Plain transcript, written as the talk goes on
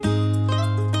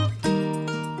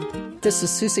This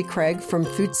is Susie Craig from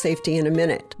Food Safety in a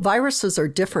Minute. Viruses are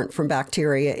different from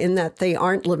bacteria in that they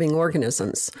aren't living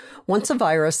organisms. Once a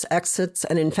virus exits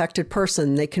an infected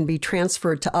person, they can be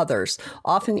transferred to others,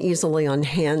 often easily on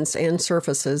hands and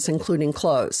surfaces, including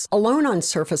clothes. Alone on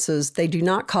surfaces, they do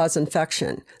not cause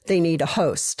infection. They need a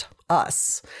host.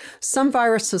 Us. Some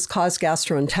viruses cause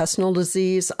gastrointestinal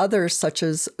disease. Others, such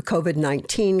as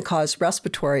COVID-19, cause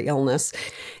respiratory illness,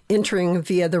 entering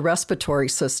via the respiratory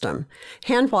system.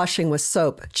 Hand washing with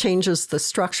soap changes the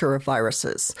structure of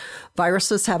viruses.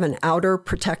 Viruses have an outer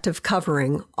protective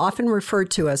covering, often referred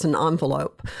to as an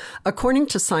envelope. According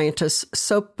to scientists,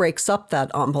 soap breaks up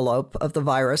that envelope of the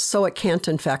virus so it can't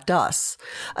infect us.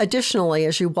 Additionally,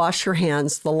 as you wash your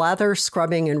hands, the lather,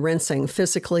 scrubbing, and rinsing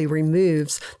physically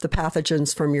removes the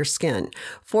pathogens from your skin.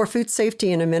 For Food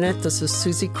Safety in a Minute, this is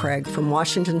Susie Craig from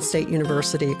Washington State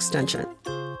University Extension.